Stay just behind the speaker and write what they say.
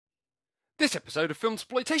This episode of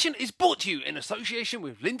Filmsploitation is brought to you in association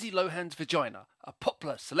with Lindsay Lohan's Vagina, a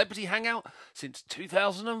popular celebrity hangout since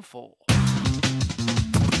 2004.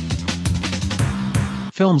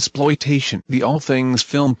 Filmsploitation, the All Things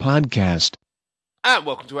Film Podcast. And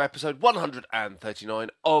welcome to episode 139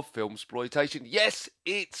 of Filmsploitation. Yes,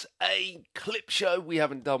 it's a clip show. We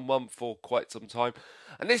haven't done one for quite some time.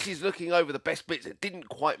 And this is looking over the best bits that didn't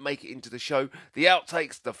quite make it into the show, the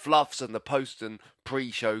outtakes, the fluffs, and the post and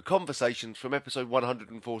pre-show conversations from episode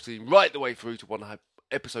 114 right the way through to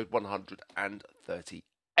episode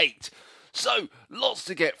 138. So, lots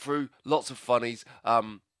to get through, lots of funnies.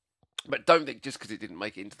 But don't think just because it didn't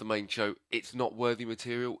make it into the main show, it's not worthy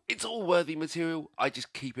material. It's all worthy material. I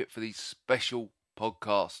just keep it for these special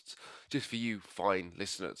podcasts, just for you fine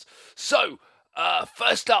listeners. So,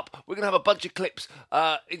 first up, we're going to have a bunch of clips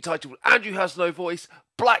entitled Andrew Has No Voice,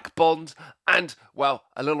 Black Bond, and, well,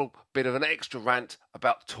 a little bit of an extra rant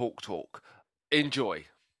about Talk Talk. Enjoy.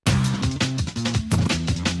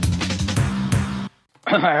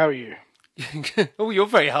 How are you? Oh, you're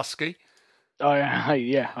very husky.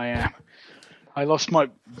 I am. I lost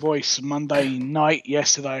my voice Monday night.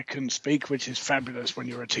 Yesterday I couldn't speak, which is fabulous when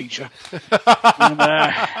you're a teacher.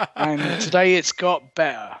 and today it's got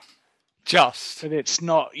better. But it's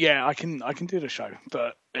not. Yeah, I can do the show,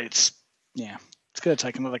 but it's going to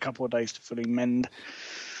take another couple of days to fully mend,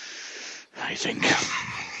 I think.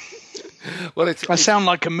 Well, I sound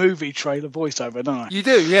like a movie trailer voiceover, don't I? You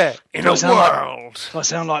do, yeah. In a world. I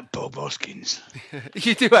sound like Bob Hoskins.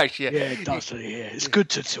 You do actually, yeah. Yeah, it does. Yeah, it's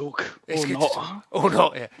good to talk, It's or good not. Or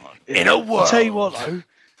not, yeah. In a world. I'll tell you what, though,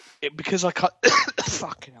 because I can't.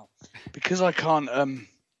 Fucking hell. Because I can't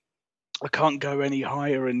go any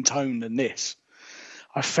higher in tone than this.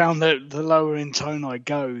 I found that the lower in tone I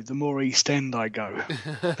go, the more East End I go.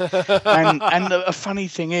 and a funny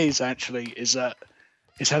thing is that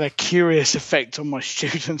it's had a curious effect on my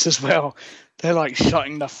students as well. They're like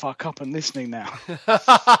shutting the fuck up and listening now.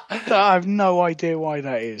 I have no idea why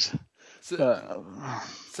that is. I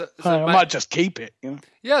might just keep it. You know?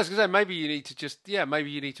 Yeah, I was going to say, maybe you need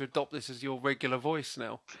to adopt this as your regular voice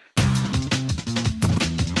now.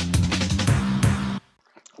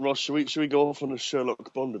 Ross, should we go off on a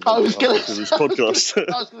Sherlock Bond? I was going to this podcast.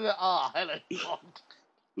 Hello, Bond.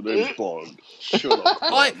 The name's Bond. Sherlock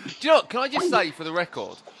Bond. Do you know what? Can I just say for the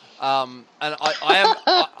record, and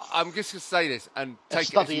I'm just going to say this and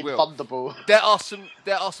take it as you will. Thunderball. There are some.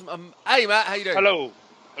 Hey Matt, how you doing? Hello.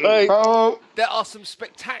 Hey. Oh. There are some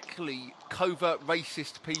spectacularly covert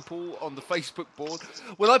racist people on the Facebook board.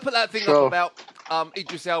 When I put that thing up about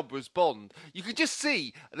Idris Elba's Bond, you could just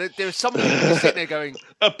see that there is somebody just sitting there going,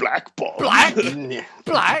 a black Bond. Black?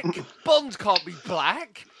 Black? Bond can't be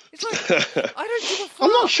black. It's like, I don't give a fuck.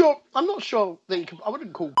 I'm not sure that I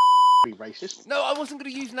wouldn't call be racist. No, I wasn't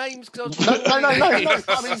going to use names because No. I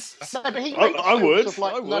mean, I would.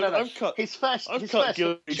 Like, No. I've cut Gilly's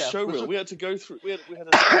showreel. We had to go through. We had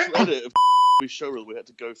a special edit of Gilly's showreel. We had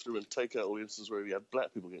to go through and take out all the instances where we had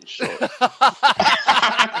black people getting shot. that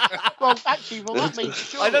means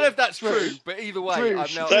surely. I don't know if that's true, but either way, Drew,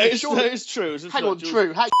 I've now. That is true. Hang on,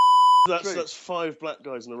 Drew. That's 5 black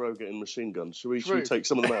guys in a row getting machine guns. Should we take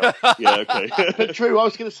some of them out? Yeah, okay. But Drew, I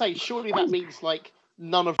was going to say, surely that means like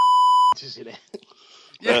none of is in it.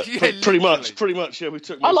 Yeah, pretty much. Yeah, we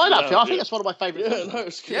took. I like that film. I think that's one of my favourite films. Yeah, no,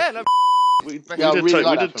 it's good. Yeah, no. We did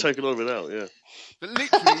that take a lot of it out. Yeah. But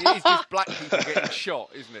literally, it is just black people getting shot,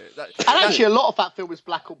 isn't it? Actually, a lot of that film is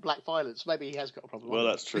black violence. Maybe he has got a problem. Well,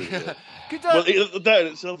 that's true. Yeah. Good, well, that in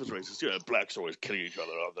itself is racist. Yeah, blacks are always killing each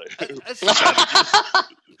other, aren't they?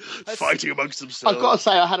 Fighting amongst themselves. I've got to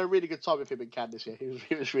say, I had a really good time with him in Cannes this year.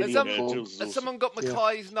 He was really informed. Has someone got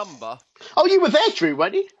Mackay's number? Oh, you were there, Drew,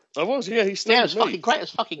 weren't you? I was, yeah. He slept. Yeah, it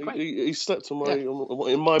was fucking great. He slept in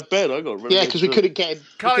my bed. I got really because we couldn't get him.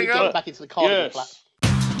 Back into the car. Yes. Flat.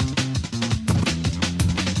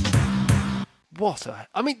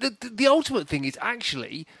 I mean, the ultimate thing is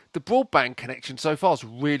actually the broadband connection so far is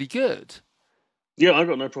really good. Yeah, I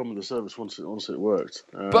got no problem with the service once it worked.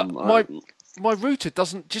 But my router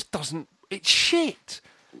doesn't. It's shit.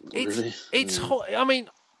 Really? It's hot. I mean,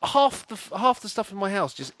 half the stuff in my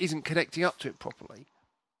house just isn't connecting up to it properly.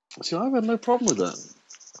 See, I've had no problem with that.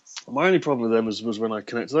 My only problem with them was when I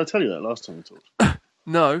connected. Did I tell you that last time we talked?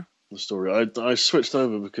 No. The story. I switched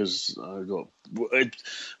over because I got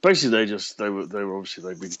basically they were obviously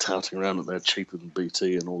they'd been touting around that they're cheaper than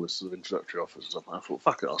BT and all this sort of introductory offers and stuff. I thought,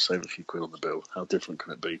 fuck it, I'll save a few quid on the bill. How different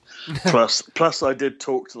can it be? plus I did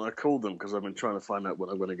talk to them. I called them because I've been trying to find out when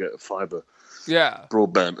I'm going to get a fibre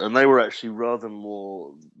broadband, and they were actually rather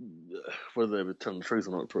more whether they were telling the truth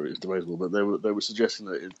or not, probably is debatable. But they were suggesting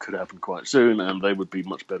that it could happen quite soon, and they would be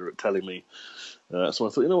much better at telling me. So I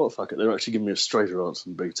thought, you know what, fuck it. They're actually giving me a straighter answer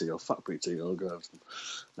than BT. I'll fuck BT. I'll go after them.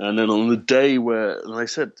 And then on the day where they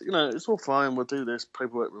said, you know, it's all fine. We'll do this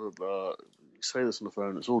paperwork. Blah, blah, blah. You say this on the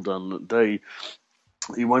phone. It's all done. The day.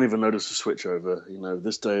 You won't even notice a switch over. You know,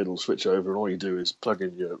 this day it'll switch over, and all you do is plug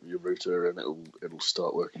in your router, and it'll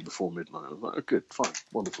start working before midnight. I was like, oh, good, fine,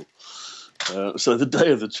 wonderful. So the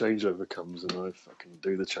day of the changeover comes, and I fucking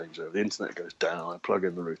do the changeover. The internet goes down. I plug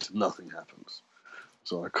in the router, nothing happens.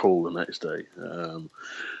 So I call the next day,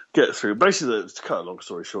 get through. Basically, to cut a long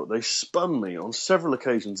story short, they spun me on several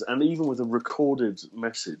occasions, and even with a recorded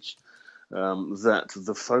message. That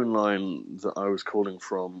the phone line that I was calling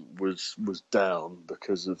from was down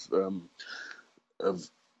because of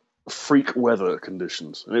freak weather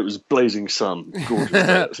conditions, and it was blazing sun,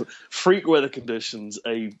 gorgeous. Freak weather conditions.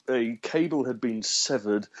 A cable had been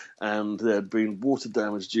severed, and there had been water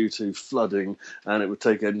damage due to flooding, and it would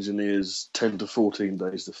take engineers 10 to 14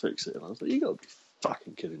 days to fix it. And I was like, you got to be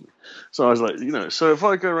fucking kidding me. So I was like, you know, so if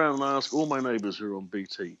I go around and ask all my neighbours who are on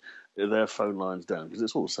BT, their phone line's down, because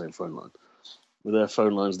it's all the same phone line. With their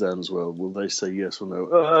phone lines down as well, will they say yes or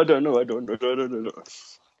no? I don't know.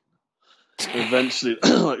 Eventually,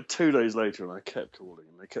 like 2 days later, and I kept calling,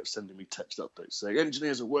 and they kept sending me text updates saying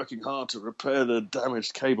engineers are working hard to repair the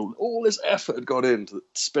damaged cable. All this effort had gone into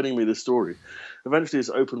spinning me this story. Eventually, this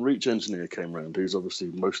OpenReach engineer came round, who's obviously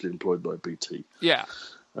mostly employed by BT. Yeah.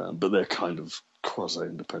 But they're kind of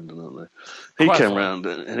quasi-independent, aren't they? He came round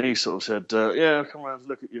and he sort of said, yeah, come round and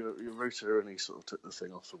look at your router, and he sort of took the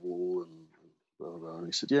thing off the wall and blah, blah, blah. And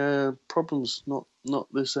he said, yeah, problem's not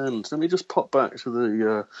this end. Let me just pop back to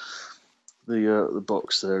the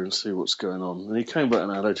box there and see what's going on. And he came back an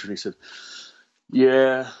hour later and he said,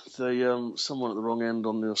 yeah, someone at the wrong end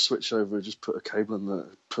on your switchover just put a cable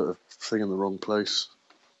put a thing in the wrong place.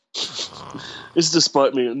 This is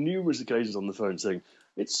despite me on numerous occasions on the phone saying,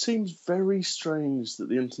 it seems very strange that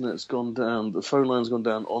the internet's gone down, the phone line's gone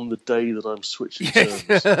down on the day that I'm switching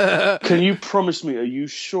service. Can you promise me, are you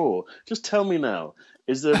sure? Just tell me now,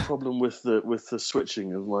 is there a problem with the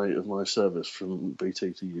switching of my service from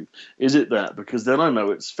BT to you? Is it that? Because then I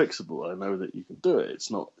know it's fixable. I know that you can do it.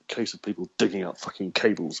 It's not a case of people digging up fucking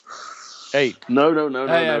cables. Hey. No,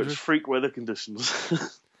 it's freak weather conditions.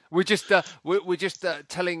 We're just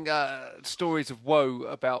telling stories of woe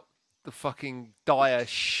about the fucking dire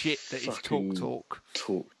shit that is Talk.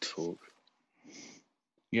 Talk.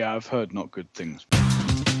 Yeah, I've heard not good things.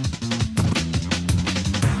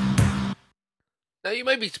 Now, you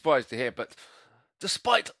may be surprised to hear, but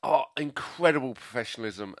despite our incredible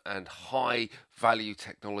professionalism and high-value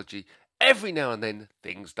technology, every now and then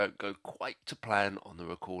things don't go quite to plan on the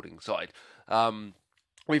recording side.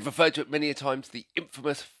 We've referred to it many a times, the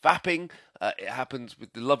infamous fapping. It happens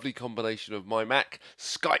with the lovely combination of my Mac,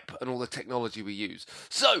 Skype, and all the technology we use.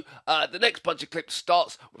 So, the next bunch of clips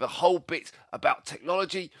starts with a whole bit about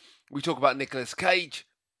technology. We talk about Nicolas Cage,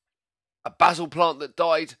 a basil plant that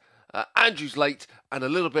died, Andrew's late, and a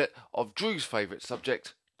little bit of Drew's favourite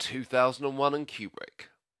subject, 2001 and Kubrick.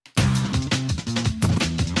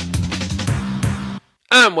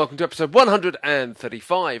 And welcome to episode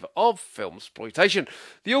 135 of Filmsploitation,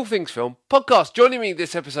 the All Things Film podcast. Joining me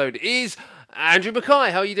this episode is Andrew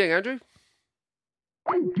Mackay. How are you doing, Andrew?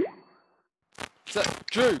 So,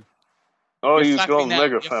 Drew. Oh, You're you've gone now.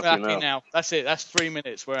 mega You're fappy now. That's it. That's 3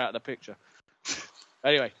 minutes. We're out of the picture.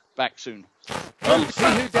 Anyway, back soon. He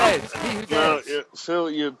who dares. He who dares. No,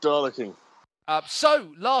 Phil, you're Dalek-ing. So,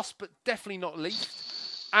 last but definitely not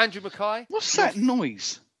least, Andrew Mackay. What's that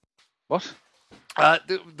noise? What?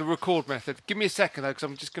 The record method. Give me a second, though, because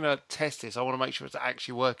I'm just going to test this. I want to make sure it's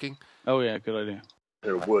actually working. Oh, yeah, good idea.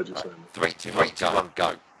 Hear a word you're saying. 3, 2, 1,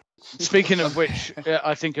 go. Speaking of which,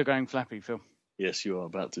 I think you're going flappy, Phil. Yes, you are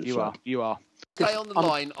about to. You are. Stay on the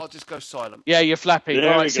line. I'll just go silent. Yeah, you're flappy.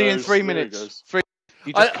 There All right, he see you in goes, 3 there he minutes. goes.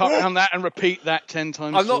 You just cut around that and repeat that 10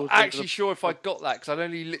 times. I'm not actually sure if I got that because I'd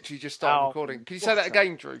only literally just started recording. Can you say that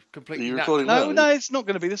again, Drew? Completely. Are you natural. recording No, it's not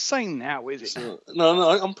going to be the same now, is it?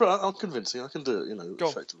 No, I'm convincing. I can do it,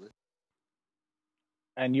 effectively.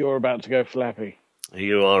 And you're about to go flappy.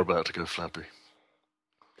 You are about to go flappy.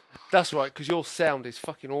 That's right, because your sound is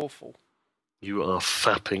fucking awful. You are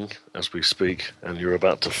fapping as we speak, and you're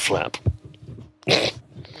about to flap.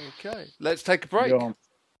 Okay, let's take a break.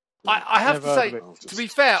 I have to say, to be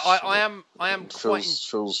fair, I am quite.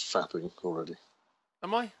 Phil's fapping already.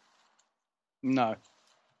 Am I? No.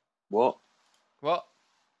 What?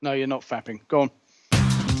 No, you're not fapping. Go on.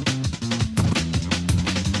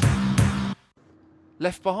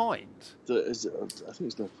 Left Behind. I think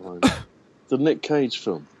it's Left Behind. The Nick Cage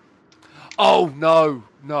film. Oh no.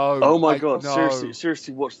 Oh my mate, god! no.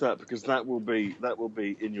 Seriously, watch that because that will be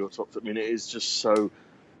in your top. I mean, it is just so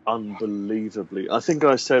unbelievably. I think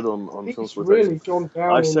I said on He's Films really gone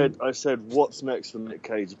down. I said what's next for Nick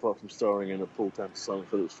Cage apart from starring in a Paul Thompson Simon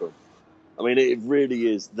Phillips film. I mean, it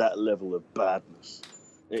really is that level of badness.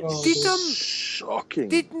 It's shocking.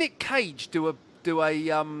 Did Nick Cage do a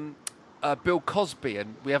Bill Cosby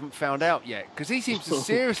and we haven't found out yet? Because he seems to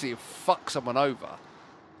seriously fuck someone over.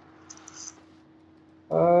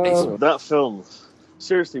 That film,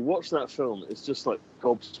 seriously, watch that film. It's just like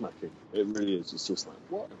gobsmacking. It really is. It's just like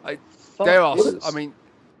what? Nick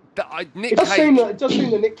It does Cage. seem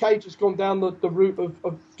that Nick Cage has gone down the route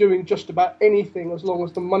of doing just about anything as long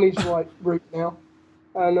as the money's right route now.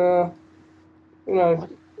 And,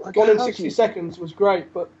 Gone in 60 Seconds was great,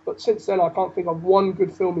 but since then I can't think of one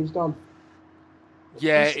good film he's done.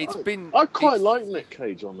 Yeah, it's been... I quite like Nick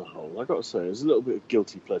Cage on the whole, I got to say. There's a little bit of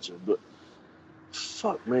guilty pleasure, but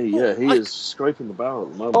fuck me, yeah, he is scraping the barrel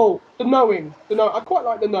at the moment. Oh, The Knowing. I quite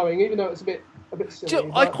like The Knowing, even though it's a bit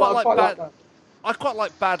silly. I quite like that. I quite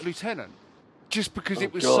like Bad Lieutenant, just because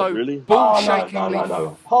it was really? bull-shakingly...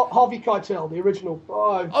 No. Harvey Keitel, the original.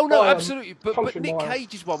 Absolutely. But Nick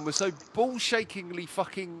Cage's one was so bull-shakingly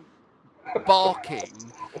fucking barking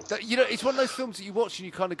that, it's one of those films that you watch and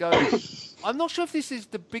you kind of go, I'm not sure if this is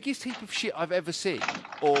the biggest heap of shit I've ever seen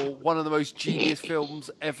or one of the most genius films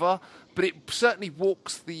ever, but it certainly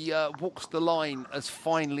walks the line as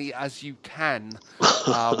finely as you can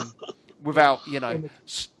without,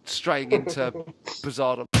 straying into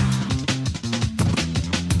bizarre...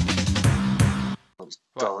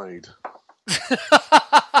 Died.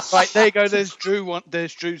 Right, there you go. There's Drew.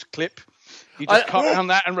 There's Drew's clip. You just cut down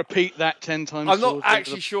that and repeat that 10 times. I'm not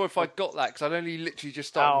actually sure if I got that because I'd only literally just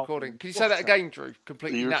started recording. Can you say that again, Drew?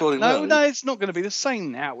 Completely. No, it's not going to be the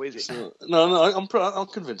same now, is it? No. I'm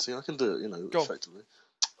convincing. I can do it. Effectively.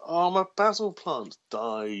 Oh, my basil plant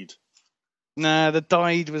died. Nah, the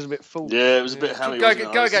died was a bit full. Yeah, it was a bit hammy. Go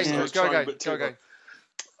again.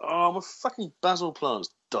 Oh, my fucking basil plants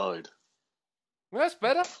died. Well, that's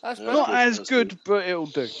better. Not as good, but it'll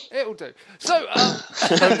do. It'll do. So,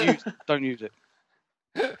 don't use it.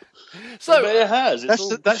 So but it has.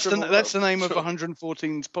 That's the name of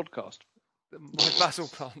 114's podcast. My basil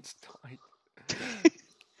plants died.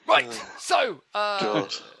 Right. So,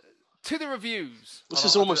 to the reviews. This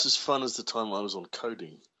is almost as fun as the time I was on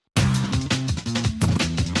codeine.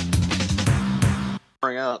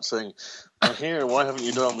 Out saying, "I'm here. Why haven't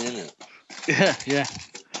you dialed me in yet?" Yeah.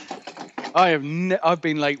 I've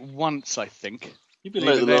been late once, I think. You've been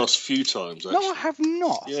late the last few times, actually. No, I have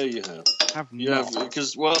not. Yeah, you have.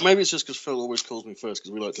 Not. Maybe it's just because Phil always calls me first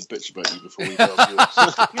because we like to bitch about you before we dial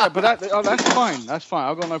yours. Yeah, but that's fine. That's fine.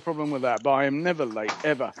 I've got no problem with that. But I am never late,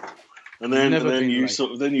 ever. And then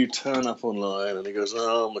you turn up online and he goes,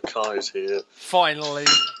 "Oh, Mackay's here. Finally,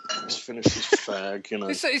 he's finished his fag."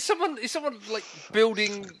 Is someone like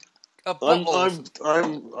building a bottle?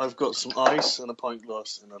 I've got some ice and a pint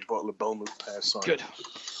glass and a bottle of Belmont pear cider. Good.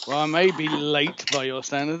 Well, I may be late by your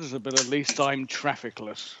standards, but at least I'm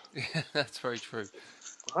trafficless. Yeah, that's very true.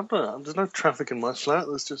 There's no traffic in my flat.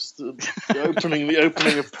 There's just the opening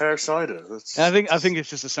of pear cider. I think it's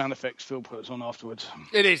just the sound effects Phil puts on afterwards.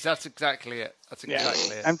 It is. That's exactly it.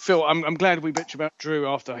 It. And Phil, I'm glad we bitch about Drew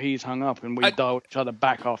after he's hung up and we dial each other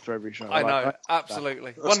back after every show. I know,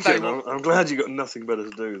 absolutely. One day, I'm glad you got nothing better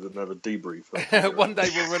to do than have a debrief. One day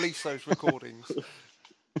we'll release those recordings.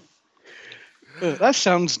 That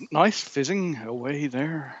sounds nice, fizzing away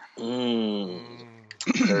there.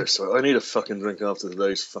 So I need a fucking drink after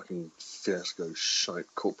today's fucking fiasco, shite,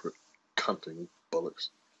 corporate cunting bollocks.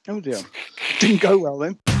 Oh dear. Didn't go well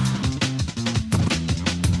then.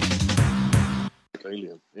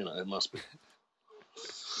 Alien, it must be.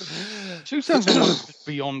 2001 is just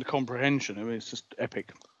beyond comprehension. I mean, it's just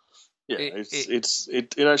epic. Yeah, it's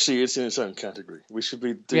in its own category. We should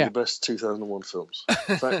be doing the best 2001 films.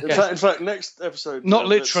 In fact, next episode. Not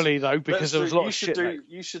literally though, because there was a lot of shit.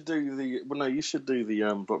 You should do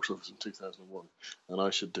the box office in 2001, and I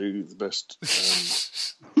should do the best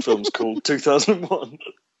films called 2001.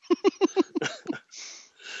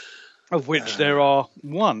 Of which there are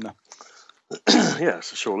one. Yeah,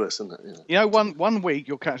 it's a short list, isn't it? Yeah. One week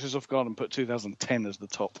you'll catch us off guard and put 2010 as the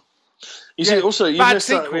top. You see, also, you bad missed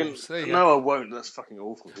sequels. that. No, I won't. That's fucking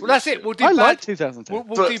awful. Well, that's it. We'll do I like 2010.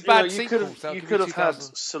 We'll do bad sequels. You could have had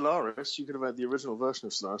Solaris. You could have had the original version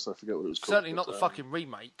of Solaris. I forget what it was called. Certainly not the fucking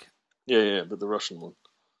remake. Yeah, but the Russian one.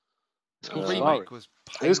 The remake was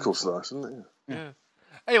painful. It was called Solaris, isn't it? Yeah.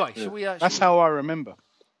 Anyway, should we... That's how I remember.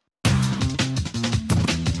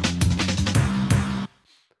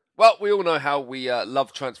 Well, we all know how we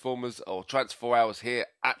love Transformers or Transfor Hours here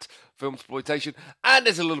at Filmsploitation, and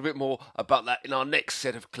there's a little bit more about that in our next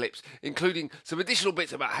set of clips, including some additional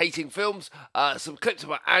bits about hating films, some clips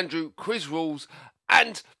about Andrew, quiz rules,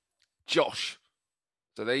 and Josh.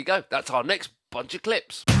 So there you go. That's our next bunch of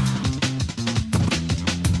clips.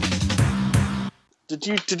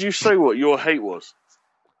 Did you say what your hate was?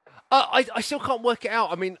 I still can't work it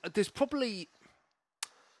out. I mean, there's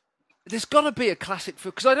got to be a classic film,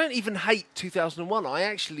 because I don't even hate 2001. I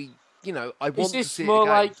actually, I want to see it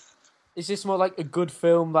again. Is this more like a good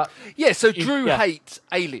film that... Yeah, so Drew hates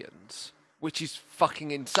Aliens, which is fucking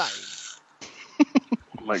insane.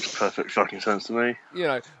 Makes perfect fucking sense to me.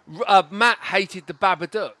 Matt hated The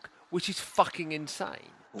Babadook, which is fucking insane.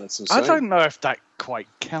 That's insane. I don't know if that quite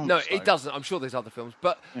counts. No, though. it doesn't. I'm sure there's other films,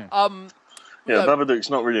 but... Babadook's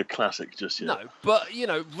not really a classic just yet. No, but,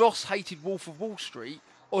 Ross hated Wolf of Wall Street,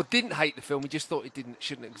 or didn't hate the film, he just thought it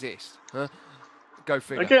shouldn't exist. Huh? Go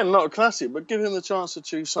figure. Again, not a classic, but give him the chance to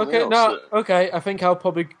choose something else. I think I'll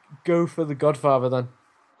probably go for The Godfather then.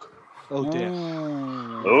 Oh dear.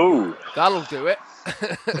 Oh, that'll do it.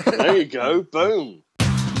 There you go. Boom.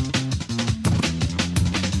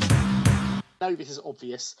 No, this is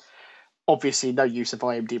obvious. Obviously, no use of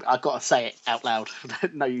IMDb. I've got to say it out loud.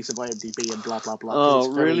 No use of IMDb and blah blah blah.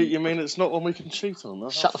 Oh, really? You mean it's not one we can cheat on?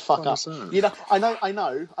 Shut the fuck up. I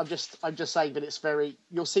know. I'm just saying that it's very.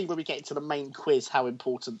 You'll see when we get into the main quiz how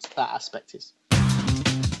important that aspect is.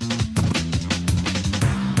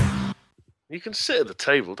 You can sit at the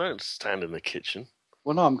table. Don't stand in the kitchen.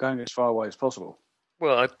 Well, no, I'm going as far away as possible.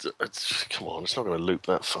 Well, come on. It's not going to loop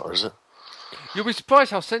that far, is it? You'll be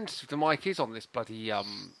surprised how sensitive the mic is on this bloody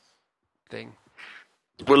thing.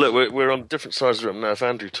 Well, look, we're on different sides of the room now. If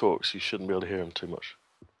Andrew talks, you shouldn't be able to hear him too much.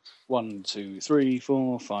 1, 2, 3,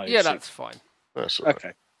 4, 5. Yeah, 6. that's fine. That's all right.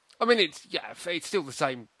 Okay. I mean, it's still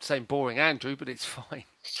the same boring Andrew, but it's fine.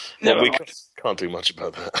 Yeah, we can't do much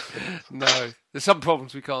about that. No, there's some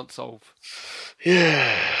problems we can't solve.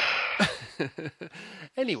 Yeah.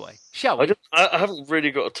 Anyway, shall we? I haven't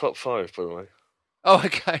really got a top 5, by the way. Oh,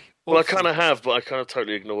 okay. Well, I kind of have, but I kind of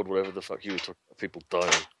totally ignored whatever the fuck you were talking about. People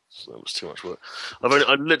dying. So that was too much work. I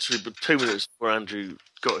literally, but 2 minutes before Andrew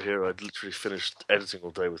got here, I'd literally finished editing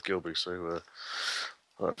all day with Gilby, so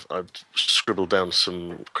I've scribbled down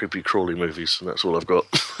some creepy crawly movies, and that's all I've got.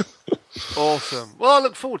 Awesome. Well, I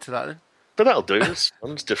look forward to that then. But that'll do. It's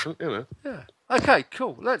different, Yeah. Okay,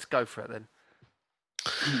 cool. Let's go for it then.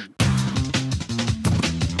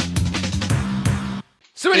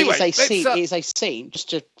 So anyway, it's a scene. Just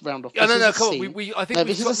to round off. No, come on. I think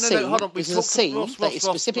this is a scene. Hold on. This is a scene that is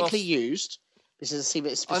specifically used. This is a scene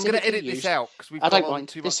that is specifically I'm going to edit used. this out because we've I gone don't on mind.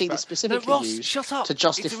 too This much scene about... is specifically no, Ross, used shut up. to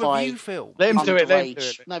justify. It's a review film. Let him do it.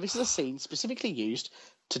 Underage. No, this is a scene specifically used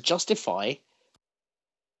to justify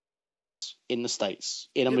in the States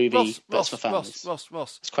in a movie that's for families.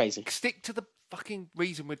 Ross. It's crazy. Stick to the fucking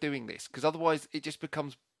reason we're doing this, because otherwise it just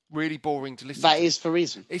becomes really boring to listen to. That is the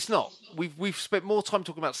reason. It's not. We've spent more time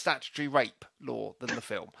talking about statutory rape law than the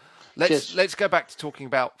film. Let's go back to talking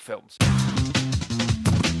about films.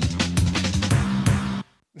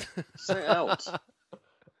 Say out.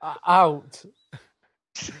 Out.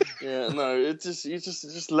 Yeah, no, you're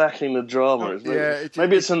just lacking the drama.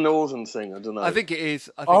 Maybe it's a northern thing. I don't know. I think it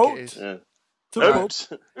is. It is. Yeah. Oot.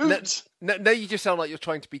 No, you just sound like you're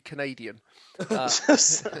trying to be Canadian. A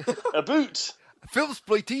boot.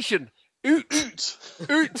 Filmsploitation. Oot.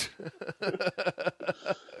 Oot.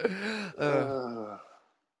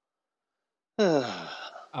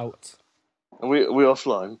 Out. Are we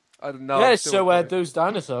offline? I don't know. Yeah, so those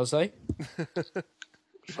dinosaurs, eh?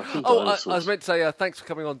 I was meant to say thanks for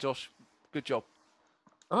coming on, Josh. Good job.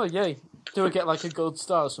 Oh, yay. Do I get like a gold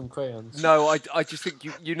star or some crayons? No, I just think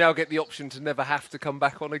you now get the option to never have to come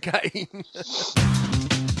back on again.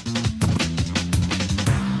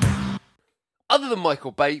 Other than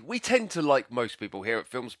Michael Bay, we tend to like most people here at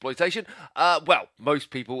Filmsploitation. Well, most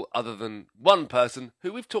people other than one person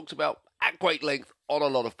who we've talked about at great length on a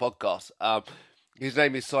lot of podcasts. His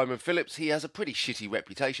name is Simon Phillips. He has a pretty shitty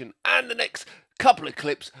reputation, and the next couple of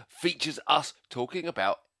clips features us talking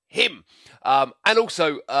about him. And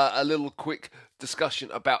also a little quick discussion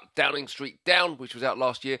about Downing Street Down, which was out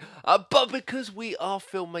last year. But because we are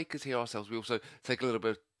filmmakers here ourselves, we also take a little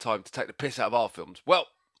bit of time to take the piss out of our films. Well,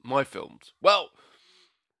 my films. Well,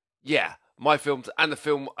 yeah, my films and the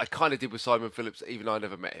film I kind of did with Simon Phillips, even though I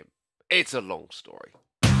never met him. It's a long story.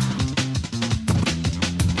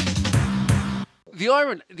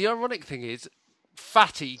 The ironic thing is,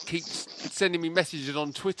 Fatty keeps sending me messages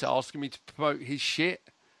on Twitter asking me to promote his shit.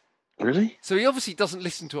 Really? So he obviously doesn't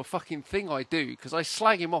listen to a fucking thing I do, because I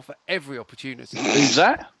slag him off at every opportunity. Who's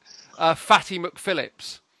that? Fatty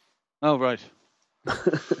McPhillips. Oh, right.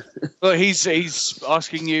 Well, he's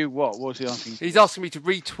asking you what? What's he asking? He's asking me to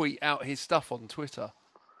retweet out his stuff on Twitter.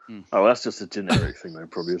 Oh, that's just a generic thing, though,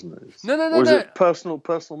 probably, isn't it? No. Or is it personal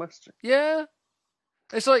messaging? Yeah.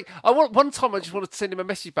 It's like one time I just wanted to send him a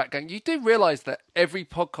message back going, you do realise that every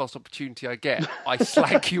podcast opportunity I get, I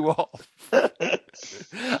slag you off.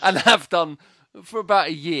 And have done for about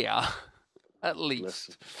a year, at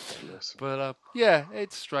least. Listen. But yeah,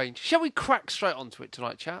 it's strange. Shall we crack straight onto it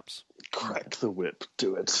tonight, chaps? Crack the whip,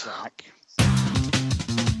 do it.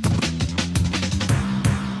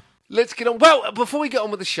 Let's get on. Well, before we get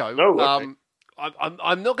on with the show, okay.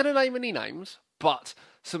 I'm not going to name any names, but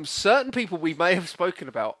some certain people we may have spoken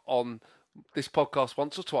about on this podcast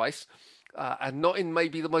once or twice, and not in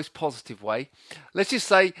maybe the most positive way. Let's just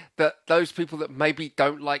say that those people that maybe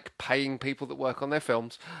don't like paying people that work on their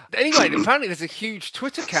films. Anyway, apparently there's a huge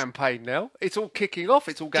Twitter campaign now. It's all kicking off.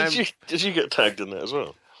 It's all going. Did you get tagged in that as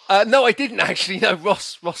well? No, I didn't actually. No,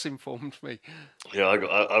 Ross informed me. Yeah,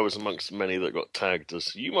 I was amongst many that got tagged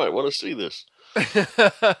as, you might want to see this.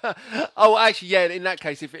 Oh, actually, yeah. In that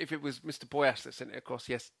case, if it was Mr. Boyash that sent it across,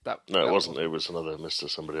 yes, No, it wasn't. It was another Mr.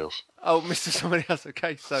 Somebody else. Oh, Mr. Somebody else.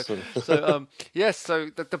 Okay, so yes, so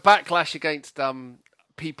the backlash against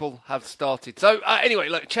people have started. So anyway,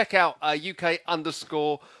 look, check out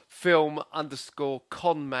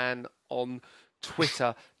UK_film_conman on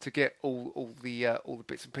Twitter to get all the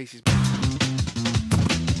bits and pieces.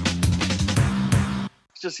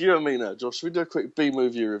 It's just you and me now, Josh. Should we do a quick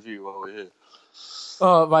B-movie review while we're here?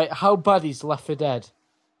 Oh, right. How bad is Left 4 Dead?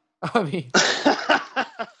 I mean...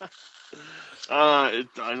 I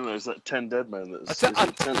don't know, it's that 10 Dead Man that's...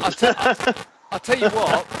 I'll tell you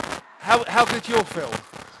what, how good's your film?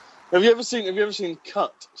 Have you ever seen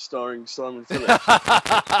Cut, starring Simon Phillips?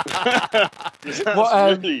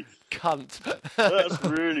 Really... Cunt. That's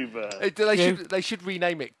really bad. They should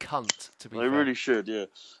rename it Cunt, to be fair. They really should, yeah.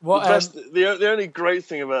 What, the only great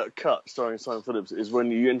thing about Cut, starring Simon Phillips, is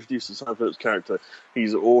when you introduce the Simon Phillips character,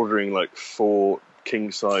 he's ordering like 4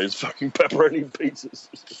 king-size fucking pepperoni pizzas.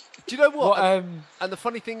 Do you know what? And the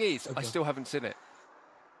funny thing is, I still haven't seen it.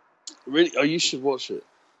 Really? Oh, you should watch it.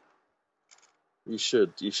 You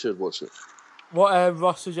should watch it. What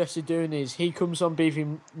Ross suggested doing is he comes on Beefy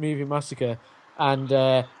Movie Massacre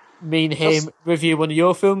and me and him review one of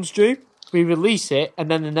your films, Drew. We release it,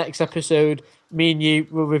 and then the next episode, me and you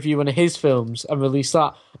will review one of his films and release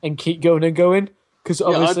that and keep going and going. Because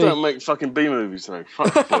obviously, I don't make fucking B movies though.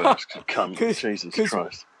 Fuck cunt. Jesus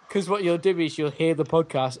Christ. Because what you'll do is you'll hear the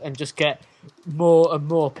podcast and just get more and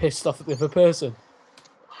more pissed off at the other person.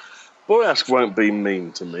 Boyask won't be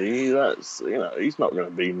mean to me. That's he's not going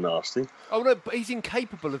to be nasty. Oh no, but he's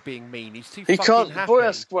incapable of being mean. He's too. He fucking can't. happy.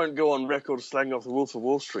 Boyask won't go on record slagging off the Wolf of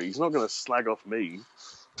Wall Street. He's not going to slag off me.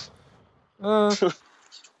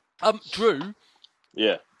 Drew.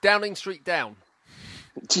 Yeah. Downing Street Down.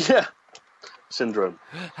 Yeah. Syndrome.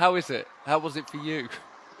 How is it? How was it for you?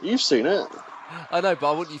 You've seen it. I know,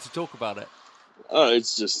 but I want you to talk about it. Oh,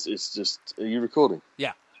 it's just. Are you recording?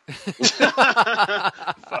 Yeah.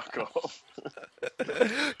 Fuck off.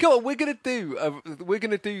 Come on, we're gonna do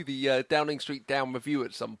the Downing Street Down review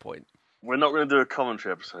at some point. We're not going to do a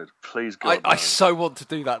commentary episode. Please, God. I so want to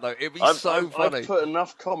do that though. It'd be so funny. I've put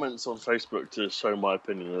enough comments on Facebook to show my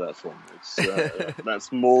opinion of that film. It's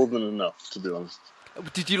that's more than enough, to be honest.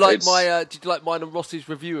 Did you like mine and Ross's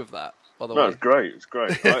review of that? By the way, it's great. It's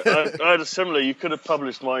great. I had a similar. You could have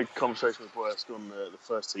published my conversation with Boyask on the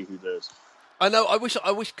first He Who Dares. I know. I wish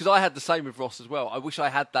because I had the same with Ross as well. I wish I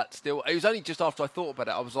had that still. It was only just after I thought about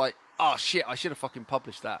it. I was like, oh shit, I should have fucking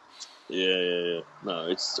published that. Yeah. No,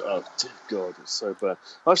 it's dear God, it's so bad.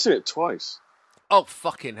 I've seen it twice. Oh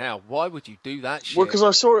fucking hell! Why would you do that shit? Well, because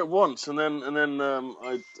I saw it once, and then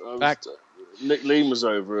Nick Lean was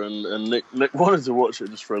over, and Nick wanted to watch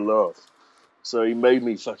it just for a laugh, so he made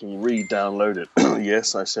me fucking re-download it.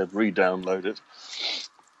 Yes, I said re-download it.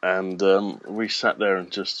 And we sat there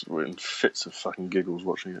and just were in fits of fucking giggles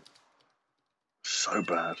watching it. So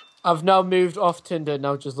bad. I've now moved off Tinder,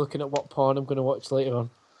 now just looking at what porn I'm going to watch later on.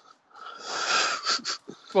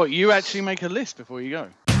 What, you actually make a list before you go?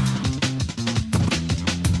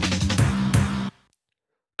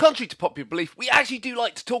 Contrary to popular belief, we actually do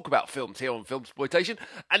like to talk about films here on Filmsploitation,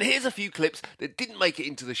 and here's a few clips that didn't make it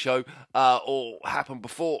into the show or happen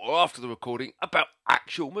before or after the recording about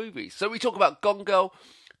actual movies. So we talk about Gone Girl,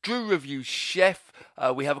 Drew reviews Chef,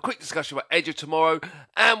 we have a quick discussion about Edge of Tomorrow,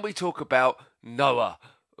 and we talk about Noah.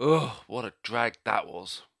 Ugh, what a drag that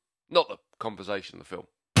was. Not the conversation, the film.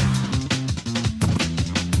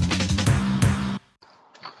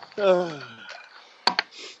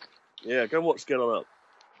 Yeah, go watch Get On Up.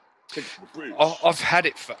 Take it to the bridge. I've had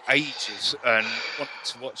it for ages and wanted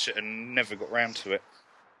to watch it and never got round to it.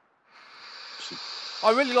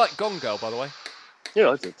 I really like Gone Girl, by the way.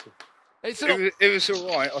 Yeah, I did too. It's not, It was all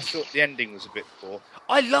right. I thought the ending was a bit poor.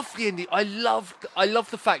 I love the ending. I love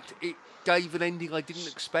the fact it gave an ending I didn't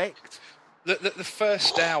expect. The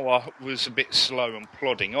first hour was a bit slow and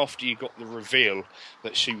plodding. After you got the reveal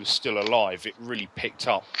that she was still alive, it really picked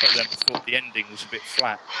up. But then I thought the ending was a bit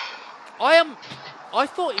flat. I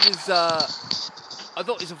thought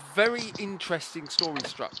it was a very interesting story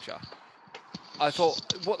structure. I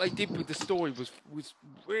thought what they did with the story was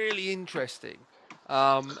really interesting.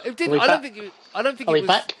 It didn't. I don't think it was.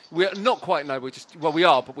 Back? We're not quite. No, we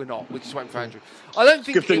are, but we're not. We're just waiting for Andrew. I don't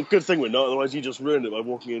think. Good thing we're not. Otherwise, you just ruined it by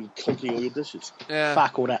walking in, clinking all your dishes. Yeah.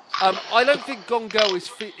 Fuck all that. I don't think Gone Girl is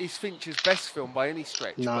Fincher's best film by any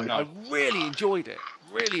stretch. No. But I really enjoyed it.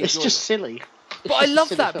 Really It's enjoyed just it. silly. But I love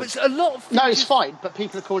that. But a lot of No, it's fine. But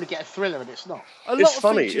people are calling it a thriller, and it's not. It's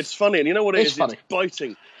funny. It's funny, and you know what it It's is? funny. It's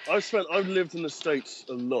biting. I've lived in the States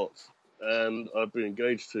a lot, and I've been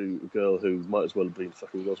engaged to a girl who might as well have been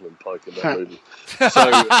fucking Rosamund Pike in that movie.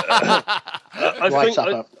 So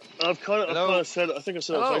I've kind of said. I think I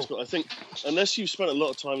said on Facebook. I think unless you've spent a lot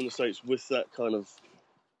of time in the States with that kind of.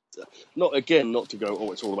 Not to go.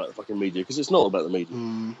 Oh, it's all about the fucking media, because it's not about the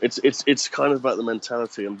media. It's kind of about the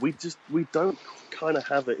mentality, and we don't kind of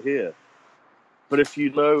have it here. But if you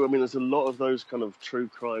know, I mean, there's a lot of those kind of true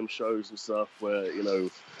crime shows and stuff where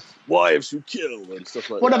wives who kill and stuff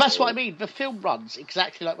like that. Well, no, that's what I mean. The film runs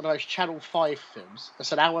exactly like one of those Channel 5 films.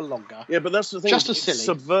 That's an hour longer. Yeah, but that's the thing. Just as silly.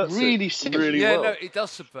 Subverts really it silly. really Yeah, well. no, it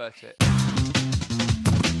does subvert it.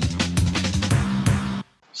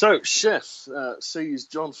 So, Chef sees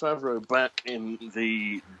Jon Favreau back in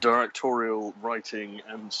the directorial writing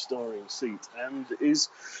and starring seat, and is,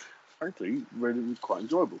 frankly, really quite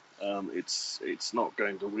enjoyable. It's not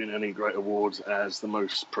going to win any great awards as the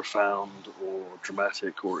most profound or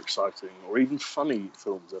dramatic or exciting or even funny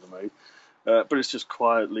films ever made, but it's just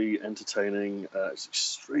quietly entertaining. It's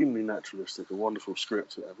extremely naturalistic, a wonderful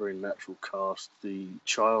script, a very natural cast. The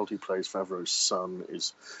child who plays Favreau's son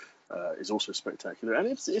is also spectacular, and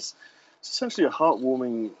it's essentially a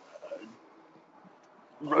heartwarming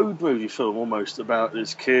road movie film almost about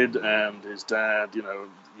this kid and his dad.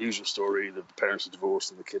 Usual story: the parents are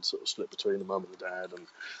divorced and the kids sort of split between the mum and the dad.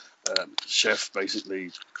 And Chef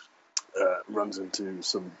basically runs into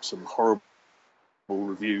some horrible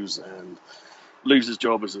reviews and leaves his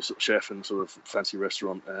job as a sort of chef in a sort of fancy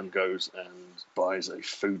restaurant and goes and buys a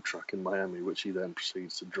food truck in Miami, which he then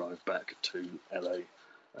proceeds to drive back to LA.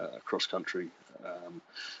 Cross country,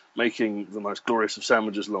 making the most glorious of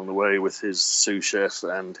sandwiches along the way with his sous chef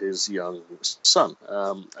and his young son,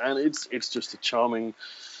 and it's just a charming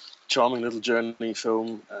little journey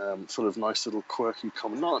film, full of nice little quirky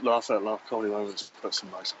comedy, not laugh out loud comedy moments, but some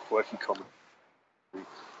nice quirky comedy.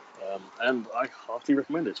 And I heartily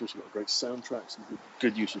recommend it. It's also got a great soundtrack, some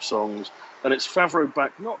good use of songs, and it's Favreau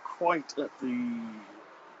back, not quite at the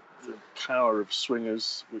power of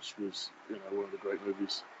Swingers, which was one of the great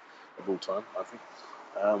movies of all time, I think.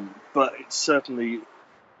 But it's certainly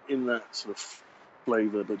in that sort of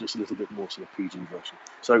flavour, but just a little bit more sort of PG version.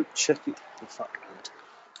 So check it the fuck out.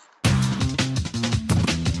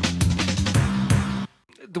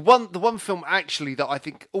 The one film actually that I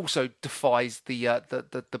think also defies the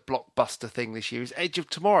blockbuster thing this year is Edge of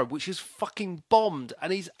Tomorrow, which is fucking bombed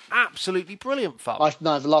and is absolutely brilliant fun.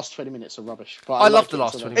 No, the last 20 minutes are rubbish. But I love the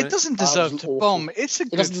last 20 minutes. It doesn't deserve to bomb. It's a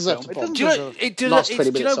good film. It doesn't deserve.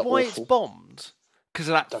 Do you know why it's bombed? Because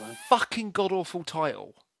of that fucking god awful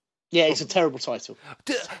title. Yeah, it's a terrible title.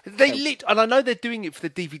 And I know they're doing it for the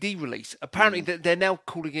DVD release. Apparently, they're now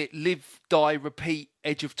calling it Live, Die, Repeat,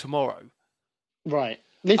 Edge of Tomorrow. Right.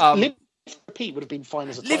 Live, Repeat would have been fine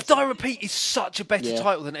as a title. Live, Die, Repeat is such a better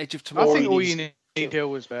title than Edge of Tomorrow. I think All You Need to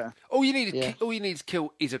Kill was better. All You Need to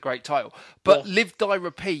Kill is a great title. But Live, Die,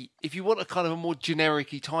 Repeat, if you want a kind of a more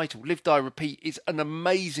generic-y title, Live, Die, Repeat is an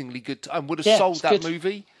amazingly good and would have sold that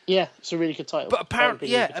movie. Yeah, it's a really good title. But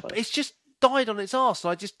apparently, it's just died on its arse,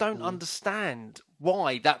 and I just don't understand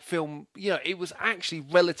why that film, it was actually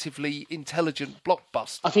relatively intelligent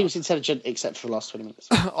blockbuster. I think it was intelligent except for the last 20 minutes.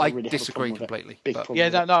 I really disagree completely.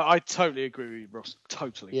 I totally agree with you, Ross.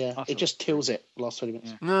 Totally. Yeah, it just kills it the last 20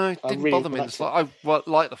 minutes. Yeah. No, it didn't bother me. I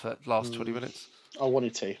like the last 20 minutes. I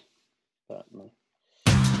wanted to, but no.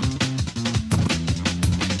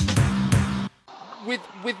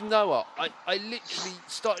 With Noah, I literally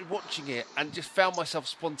started watching it and just found myself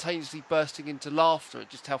spontaneously bursting into laughter at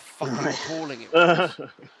just how fucking appalling it was.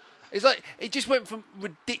 It's like, it just went from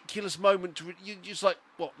ridiculous moment to, you're just like,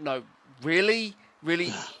 what, no, really?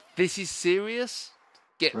 Really? This is serious?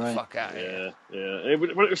 Get the Right. fuck out of here. Yeah.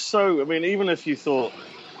 But it was so. I mean, even if you thought,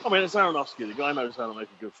 I mean, it's Aronofsky. The guy knows how to make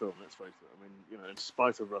a good film. Let's face it. I mean, you know, in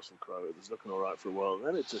spite of Russell Crowe, it was looking all right for a while.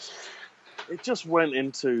 Then it just went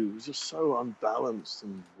into, it was just so unbalanced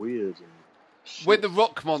and weird and. When the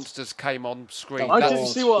rock monsters came on screen, I that's-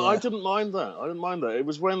 didn't see what. yeah. I didn't mind that. I didn't mind that. It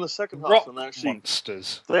was when the second half Rock and they actually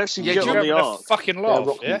monsters. Yeah, get do you on the Having a ark. fucking laugh.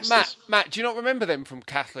 rock Yeah, monsters. Matt, do you not remember them from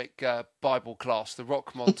Catholic Bible class? The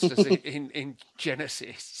rock monsters in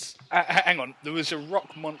Genesis. Hang on, there was a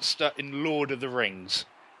rock monster in Lord of the Rings.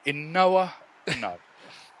 In Noah, no.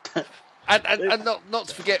 And not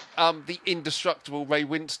to forget the indestructible Ray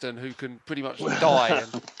Winston, who can pretty much die.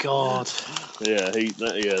 And... God. Yeah,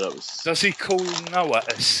 that was. Does he call Noah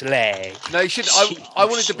a slag? No, he should. I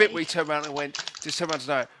wanted the bit where he turned around and went, just turned around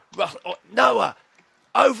to Noah, Noah,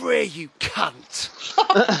 over here, you cunt.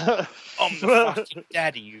 I'm the fucking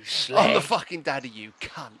daddy, you slag. I'm the fucking daddy, you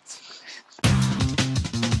cunt.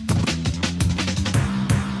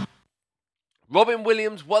 Robin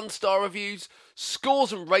Williams, 1-star reviews,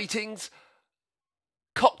 scores and ratings,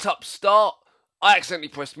 cocked up start, I accidentally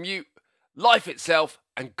pressed mute, Life Itself,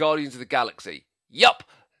 and Guardians of the Galaxy. Yup,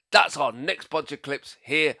 that's our next bunch of clips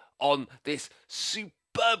here on this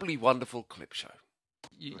superbly wonderful clip show.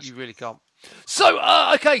 You really can't. So,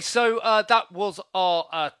 that was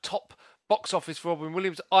our top box office for Robin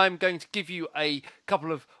Williams. I'm going to give you a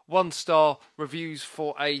couple of 1-star reviews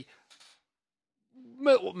for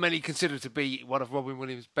what many consider to be one of Robin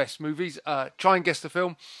Williams' best movies. Try and guess the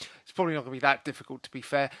film. It's probably not going to be that difficult, to be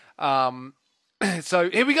fair. So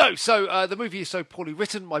here we go. So the movie is so poorly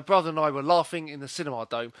written, my brother and I were laughing in the cinema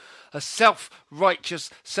dome. A self-righteous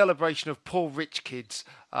celebration of poor rich kids.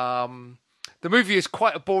 The movie is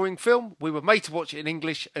quite a boring film. We were made to watch it in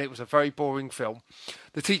English, and it was a very boring film.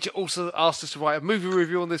 The teacher also asked us to write a movie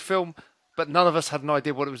review on this film, but none of us had an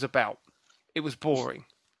idea what it was about. It was boring.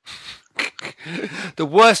 The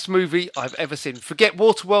worst movie I've ever seen. Forget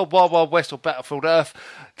Waterworld, Wild Wild West, or Battlefield Earth.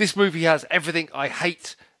 This movie has everything I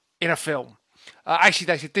hate in a film. Actually,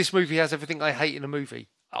 they said this movie has everything I hate in a movie.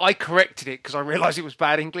 I corrected it because I realised it was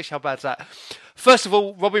bad English. How bad's that? First of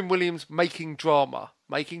all, Robin Williams making drama.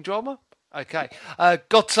 Making drama? Okay.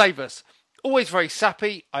 God Save Us. Always very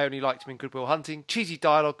sappy. I only liked him in Good Will Hunting. Cheesy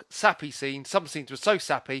dialogue, sappy scenes. Some scenes were so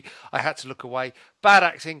sappy I had to look away. Bad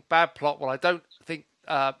acting, bad plot. Well, I don't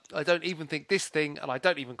even think this thing, and I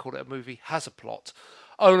don't even call it a movie, has a plot.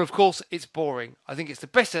 Oh, and of course, it's boring. I think it's the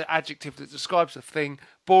best adjective that describes a thing.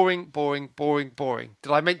 Boring, boring, boring, boring.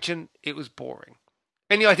 Did I mention it was boring?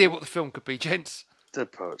 Any idea what the film could be, gents?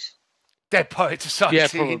 Dead Poets. Dead Poet Society. Yeah,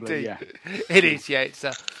 probably, indeed. yeah. It is. Yeah, it's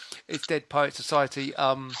Dead Poet Society.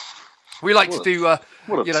 We like to do.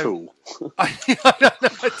 What a tool. I don't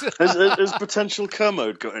know. Has Potential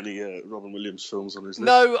Kermode got any Robin Williams films on his list?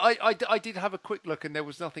 No, I did have a quick look and there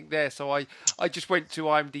was nothing there, so I just went to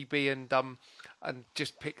IMDb and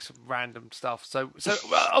just picked some random stuff. So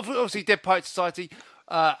obviously, Dead Poet Society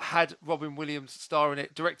had Robin Williams star in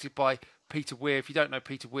it, directed by Peter Weir. If you don't know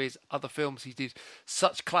Peter Weir's other films, he did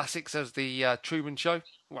such classics as The Truman Show.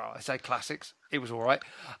 Well, I say classics. It was all right.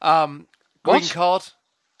 Green Card.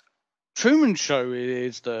 Truman Show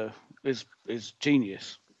is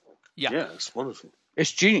genius. Yeah, it's wonderful.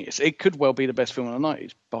 It's genius. It could well be the best film of the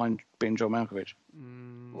 90s behind being John Malkovich.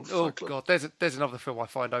 Oh God, there's another film I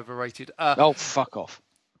find overrated. Oh, fuck off.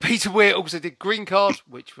 Peter Weir also did Green Card,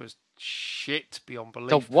 which was shit beyond belief.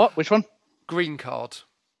 The what? Which one? Green Card.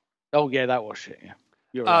 Oh yeah, that was shit. Yeah,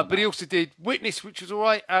 you're right. But he also did Witness, which was all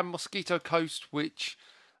right, and Mosquito Coast, which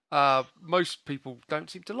most people don't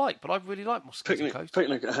seem to like, but I really like Mosquito Coast.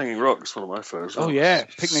 Picnic at Hanging Rock is one of my favourites. Oh yeah,